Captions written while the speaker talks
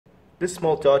This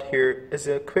small dot here is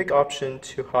a quick option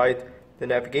to hide the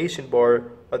navigation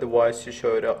bar, otherwise to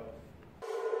show it up.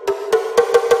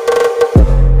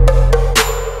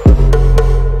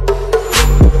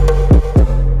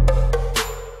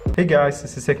 Hey guys,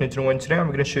 this is Techno21. Today I'm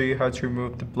going to show you how to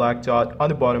remove the black dot on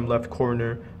the bottom left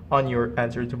corner on your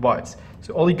Android device.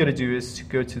 So all you got to do is to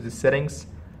go to the settings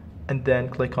and then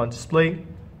click on display.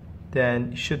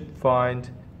 Then you should find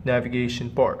navigation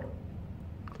bar.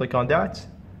 Click on that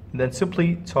and then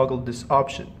simply toggle this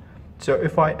option. So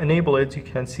if I enable it, you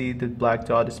can see the black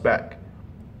dot is back.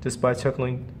 Just by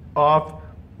toggling off,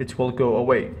 it will go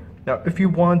away. Now if you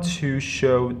want to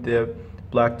show the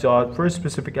black dot for a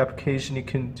specific application, you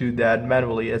can do that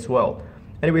manually as well.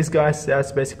 Anyways guys,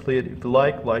 that's basically it. If you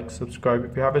like, subscribe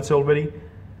if you haven't already,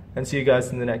 and see you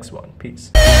guys in the next one.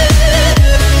 Peace.